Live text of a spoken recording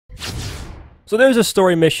So there's a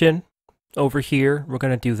story mission over here. We're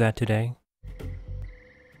gonna do that today.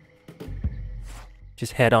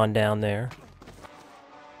 Just head on down there.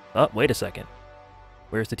 Oh, wait a second.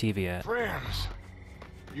 Where's the TV at? Friends,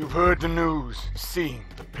 you've heard the news, seen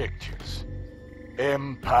the pictures.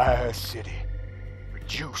 Empire City,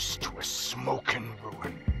 reduced to a smoking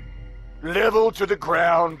ruin. Leveled to the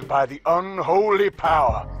ground by the unholy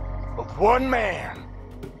power of one man,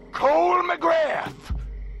 Cole McGrath.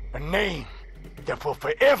 A name that will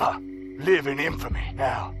forever live in infamy.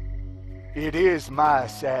 Now, it is my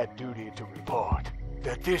sad duty to report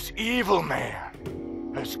that this evil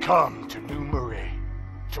man has come to New Marais,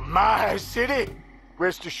 to my city.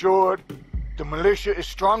 Rest assured, the militia is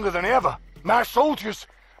stronger than ever. My soldiers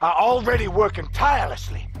are already working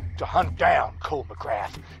tirelessly to hunt down Cole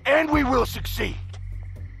McGrath, and we will succeed.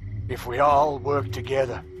 If we all work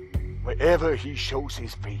together, wherever he shows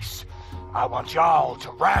his face, I want y'all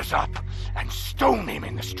to rise up and stone him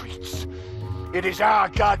in the streets. It is our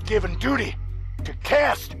God-given duty to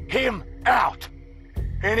cast him out.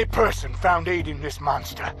 Any person found aiding this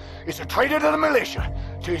monster is a traitor to the militia,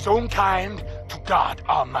 to his own kind, to God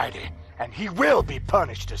Almighty, and he will be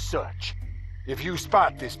punished as such. If you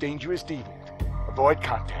spot this dangerous deviant, avoid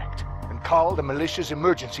contact and call the militia's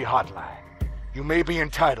emergency hotline. You may be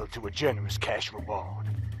entitled to a generous cash reward.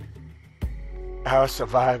 Our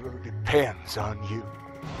survival depends on you.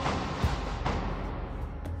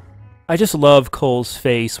 I just love Cole's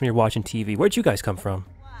face when you're watching TV. Where'd you guys come from?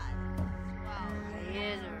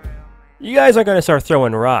 You guys aren't gonna start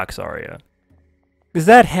throwing rocks, are you? Because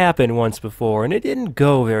that happened once before, and it didn't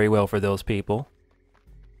go very well for those people.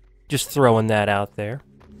 Just throwing that out there.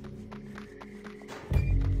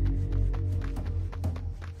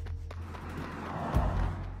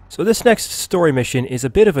 So this next story mission is a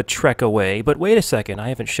bit of a trek away, but wait a second, I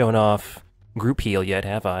haven't shown off group heal yet,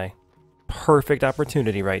 have I? Perfect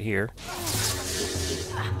opportunity right here.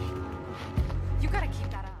 You gotta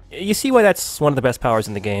keep that up. You see why that's one of the best powers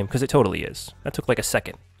in the game? Because it totally is. That took like a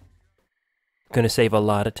second. Gonna save a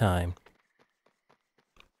lot of time.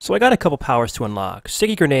 So I got a couple powers to unlock.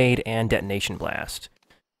 Sticky Grenade and Detonation Blast.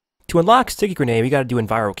 To unlock Sticky Grenade, we gotta do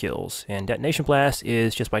Enviro kills, and Detonation Blast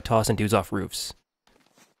is just by tossing dudes off roofs.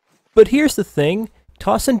 But here's the thing,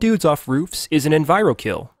 tossing dudes off roofs is an Enviro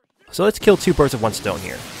kill. So let's kill two birds with one stone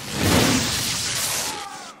here.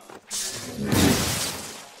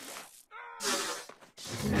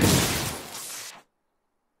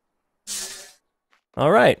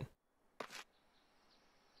 Alright.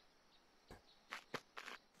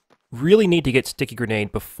 Really need to get Sticky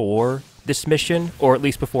Grenade before this mission, or at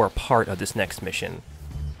least before a part of this next mission.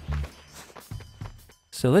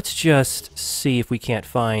 So let's just see if we can't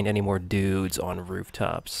find any more dudes on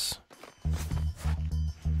rooftops.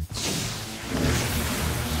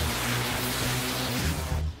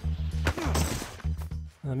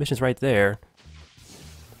 The mission's right there.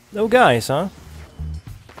 No guys, huh?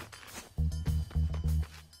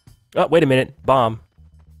 Oh, wait a minute. Bomb.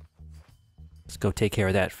 Let's go take care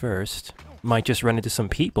of that first. Might just run into some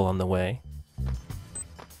people on the way.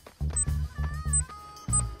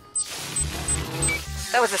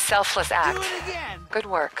 That was a selfless act. Do it again. Good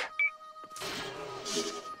work.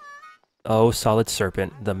 Oh, Solid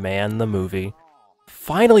Serpent, the man, the movie.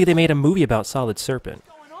 Finally, they made a movie about Solid Serpent.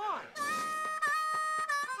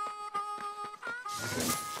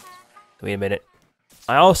 Wait a minute.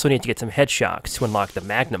 I also need to get some head shocks to unlock the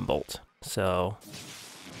Magnum Bolt. So...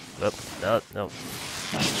 Oh, no.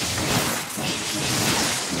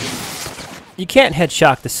 You can't head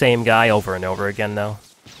shock the same guy over and over again, though.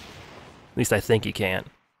 At least I think you can't.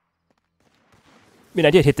 I mean,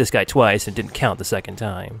 I did hit this guy twice and didn't count the second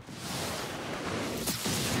time.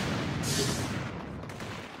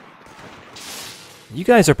 You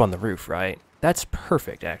guys are up on the roof, right? That's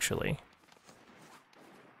perfect, actually.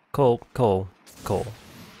 Cole.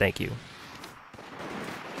 Thank you.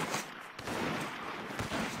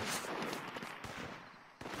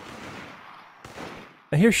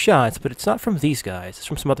 I hear shots, but it's not from these guys. It's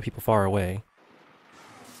from some other people far away.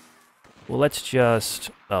 Well, let's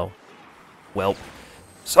just... Oh. Well.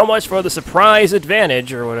 So much for the surprise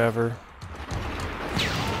advantage, or whatever.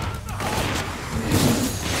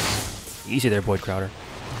 Easy there, Boyd Crowder.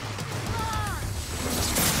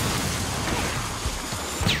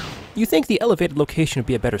 You think the elevated location would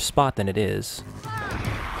be a better spot than it is.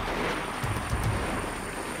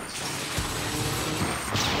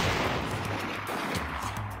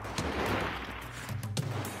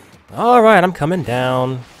 Alright, I'm coming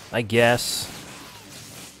down, I guess.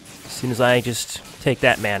 As soon as I just take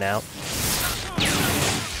that man out.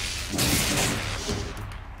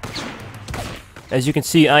 As you can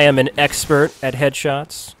see, I am an expert at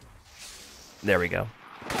headshots. There we go.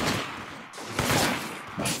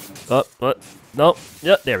 Oh, what? Nope.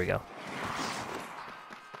 Yep, there we go.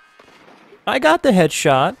 I got the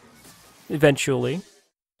headshot. Eventually.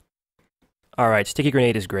 Alright, sticky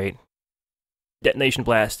grenade is great. Detonation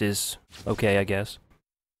blast is okay, I guess.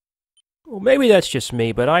 Well, maybe that's just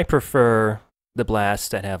me, but I prefer the blasts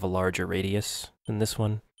that have a larger radius than this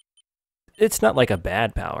one. It's not like a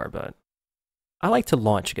bad power, but I like to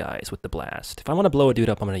launch guys with the blast. If I want to blow a dude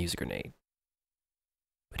up, I'm going to use a grenade.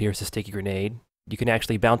 But here's the sticky grenade. You can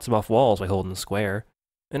actually bounce them off walls by holding the square.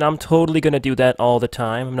 And I'm totally going to do that all the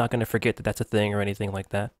time. I'm not going to forget that that's a thing or anything like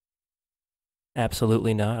that.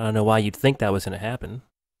 Absolutely not. I don't know why you'd think that was going to happen.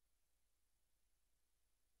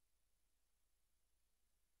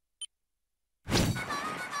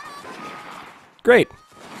 Great.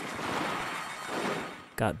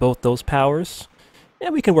 Got both those powers.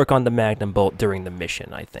 And we can work on the Magnum Bolt during the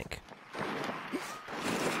mission, I think.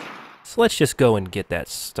 So let's just go and get that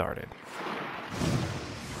started.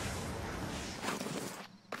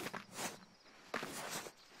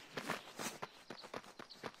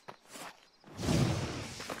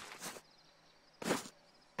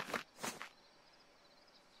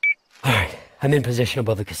 Alright, I'm in position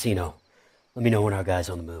above the casino. Let me know when our guy's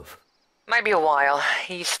on the move. Might be a while.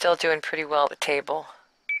 He's still doing pretty well at the table.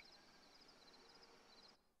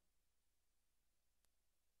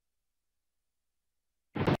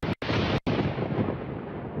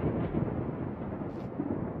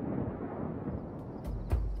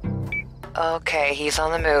 Okay, he's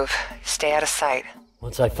on the move. Stay out of sight.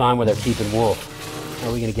 Once I find where they're keeping Wolfe, how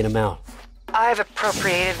are we gonna get him out? I've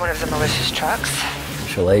appropriated one of the malicious trucks.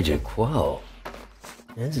 Special Agent Quo.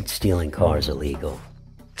 Isn't stealing cars illegal?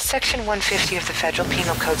 Section 150 of the Federal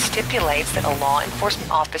Penal Code stipulates that a law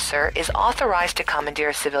enforcement officer is authorized to commandeer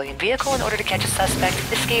a civilian vehicle in order to catch a suspect,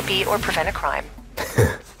 escapee, or prevent a crime.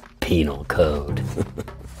 Penal Code.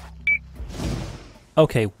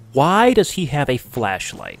 Okay, why does he have a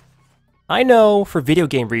flashlight? I know, for video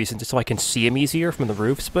game reasons, it's so I can see him easier from the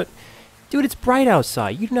roofs, but dude, it's bright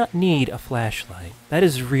outside. You do not need a flashlight. That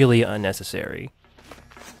is really unnecessary.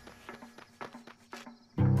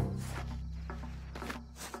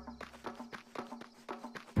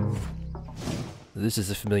 This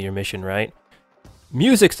is a familiar mission, right?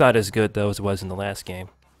 Music's not as good, though, as it was in the last game.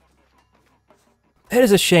 It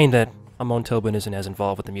is a shame that Amon Tobin isn't as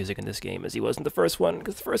involved with the music in this game as he was in the first one,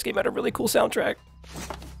 because the first game had a really cool soundtrack.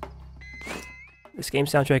 This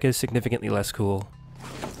game's soundtrack is significantly less cool.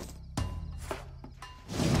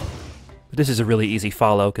 But this is a really easy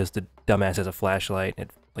follow, because the dumbass has a flashlight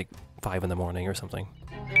at, like, 5 in the morning or something.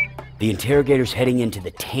 The interrogator's heading into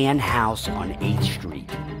the tan house on 8th Street.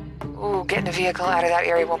 Ooh, getting a vehicle out of that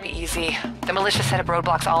area won't be easy. The militia set up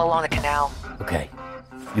roadblocks all along the canal. Okay,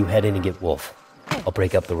 you head in and get Wolfe. I'll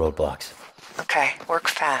break up the roadblocks. Okay, work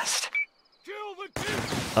fast.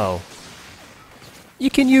 Oh. You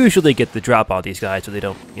can usually get the drop on these guys so they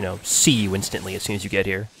don't, you know, see you instantly as soon as you get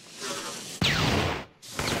here.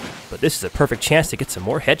 But this is a perfect chance to get some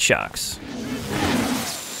more headshocks.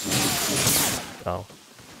 Oh.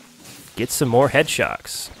 Get some more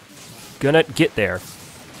headshocks. Gonna get there.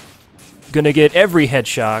 Gonna get every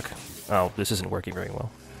headshock. Oh, this isn't working very well.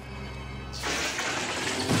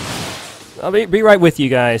 I'll be right with you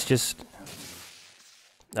guys, just...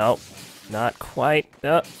 No, not quite.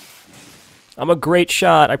 I'm a great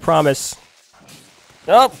shot, I promise.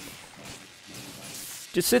 Oh!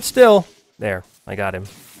 Just sit still. There, I got him.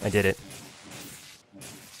 I did it.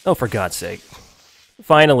 Oh, for God's sake.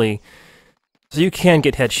 Finally. So you can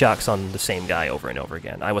get headshots on the same guy over and over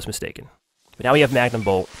again. I was mistaken. But now we have Magnum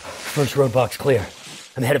Bolt. First roadblock's clear.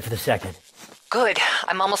 I'm headed for the second. Good.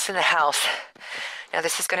 I'm almost in the house. Now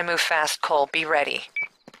this is gonna move fast, Cole. Be ready.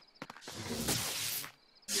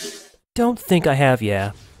 Don't think I have,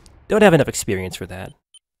 yeah. Don't have enough experience for that.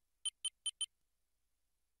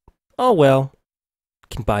 Oh well.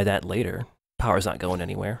 Can buy that later. Power's not going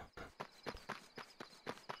anywhere.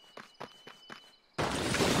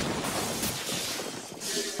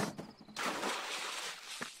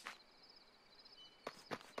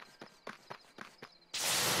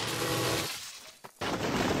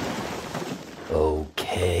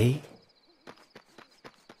 Okay.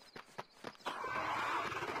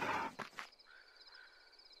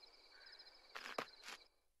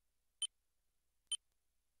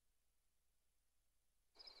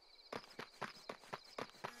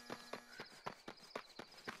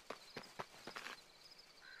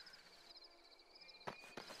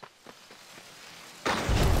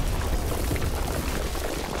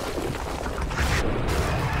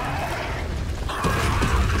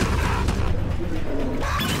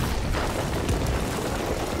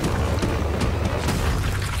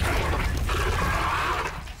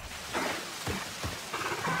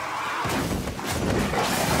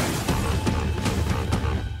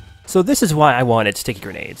 So this is why I wanted sticky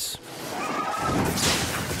grenades.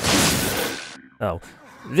 Oh.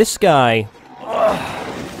 This guy...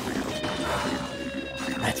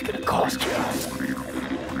 That's gonna cost you.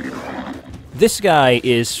 This guy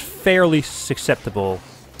is fairly susceptible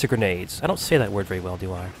to grenades. I don't say that word very well,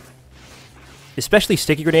 do I? Especially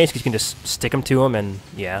sticky grenades, because you can just stick them to him and,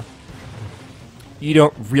 yeah. You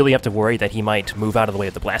don't really have to worry that he might move out of the way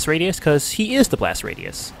of the blast radius, because he is the blast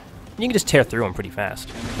radius. You can just tear through him pretty fast.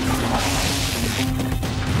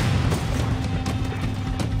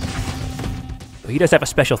 But he does have a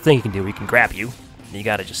special thing he can do where he can grab you, and you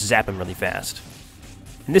gotta just zap him really fast.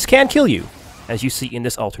 And this can kill you, as you see in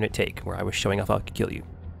this alternate take, where I was showing off how it could kill you.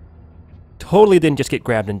 Totally didn't just get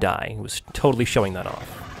grabbed and die, it was totally showing that off.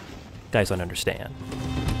 Guys don't understand.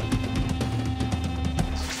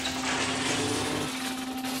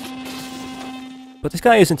 But this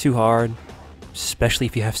guy isn't too hard, especially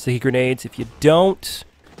if you have sticky grenades. If you don't,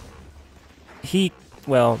 he,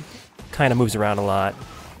 well, kind of moves around a lot,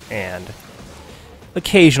 and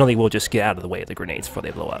occasionally will just get out of the way of the grenades before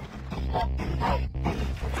they blow up.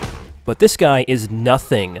 But this guy is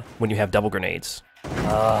nothing when you have double grenades.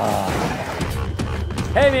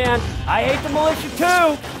 Hey man, I hate the militia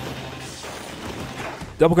too!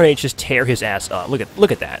 Double grenades just tear his ass up. Look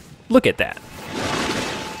at that. Look at that.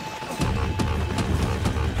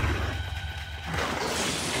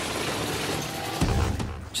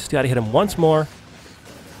 Just gotta hit him once more.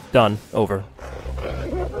 Done. Over.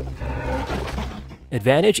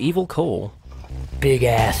 Advantage Evil Cole. Big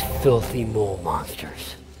ass filthy mole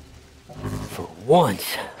monsters. For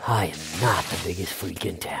once, I am not the biggest freak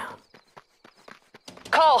in town.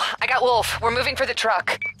 Cole, I got Wolf. We're moving for the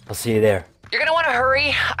truck. I'll see you there. You're gonna want to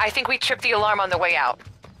hurry. I think we tripped the alarm on the way out.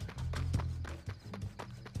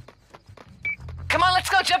 Come on, let's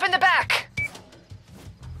go jump in the back.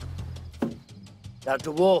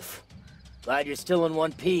 Dr. Wolfe, glad you're still in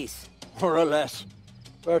one piece. More or less.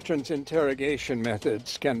 Bertrand's interrogation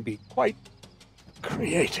methods can be quite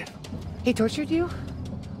creative. He tortured you?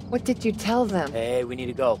 What did you tell them? Hey, we need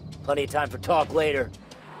to go. Plenty of time for talk later.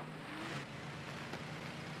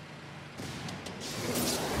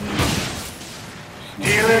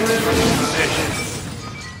 Stealing from position.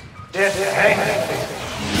 Death to hanging.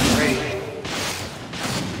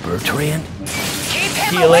 Bertrand? Keep him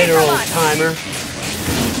See you away later, from old us. timer.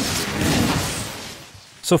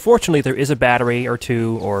 So fortunately, there is a battery or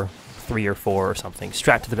two, or 3 or 4 or something,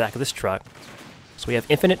 strapped to the back of this truck. So we have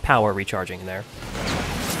infinite power recharging in there.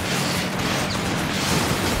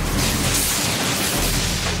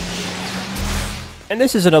 And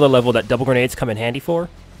this is another level that double grenades come in handy for.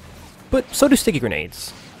 But so do sticky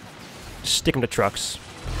grenades. Just stick them to trucks.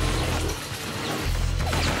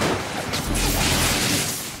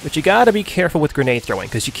 But you gotta be careful with grenade throwing,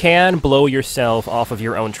 because you can blow yourself off of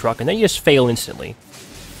your own truck, and then you just fail instantly.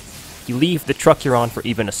 You leave the truck you're on for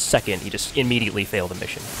even a second, you just immediately fail the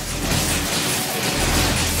mission.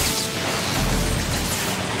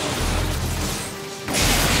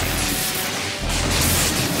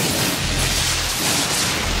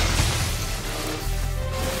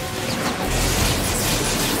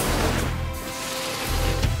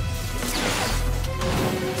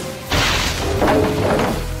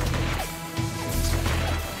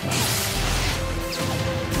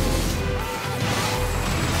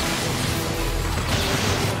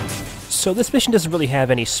 So this mission doesn't really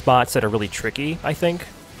have any spots that are really tricky, I think.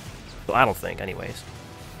 Well, I don't think, anyways.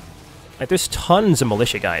 Like, there's tons of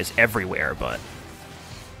militia guys everywhere, but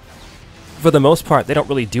for the most part, they don't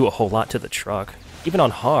really do a whole lot to the truck. Even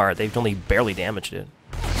on hard, they've only barely damaged it.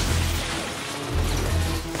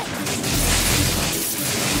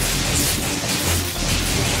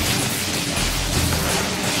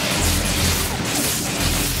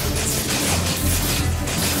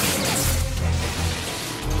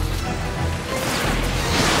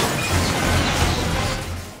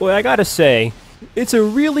 Well, I gotta say, it's a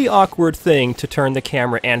really awkward thing to turn the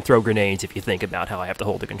camera and throw grenades if you think about how I have to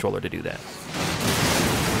hold the controller to do that.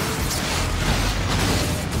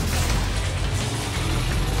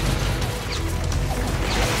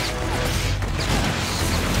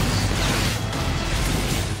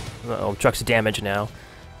 Uh-oh, truck's damaged now.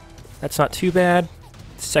 That's not too bad.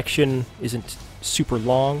 The section isn't super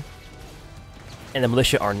long. And the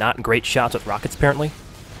militia are not great shots with rockets, apparently.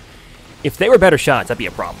 If they were better shots, that'd be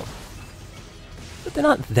a problem. But they're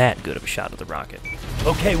not that good of a shot with a rocket.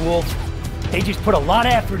 Okay, Wolf. They just put a lot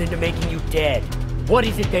of effort into making you dead. What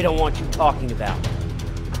is it they don't want you talking about?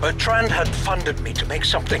 Bertrand had funded me to make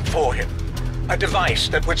something for him. A device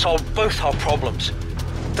that would solve both our problems.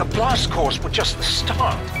 The blast cores were just the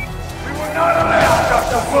start. We will not allow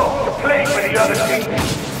Dr. Wolfe to play with the other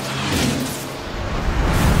team.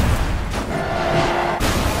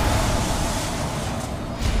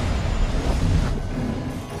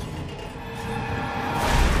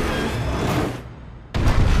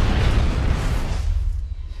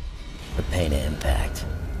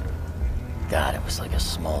 like a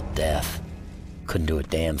small death. Couldn't do a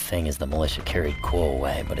damn thing as the militia carried Quo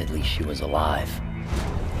away, but at least she was alive.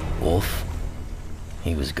 Wolfe,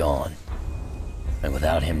 he was gone. And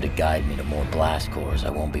without him to guide me to more blast cores, I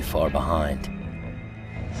won't be far behind.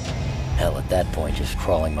 Hell, at that point, just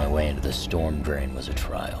crawling my way into the storm drain was a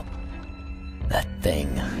trial. That thing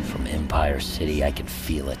from Empire City, I can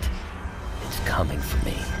feel it. It's coming for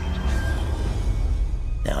me.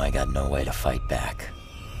 Now I got no way to fight back.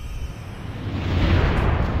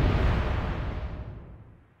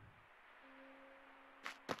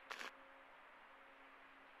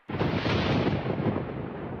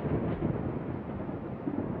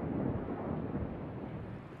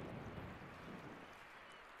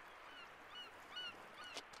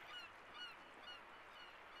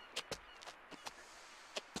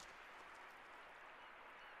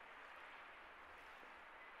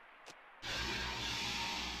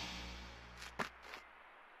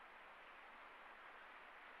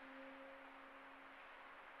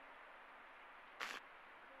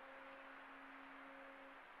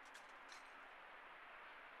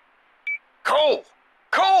 Cole!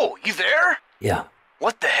 Cole, you there? Yeah,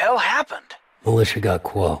 What the hell happened? militia got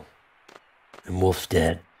Quo. And Wolf's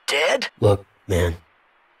dead. Dead? Look, man,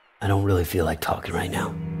 I don't really feel like talking right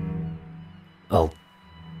now.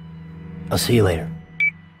 I'll see you later.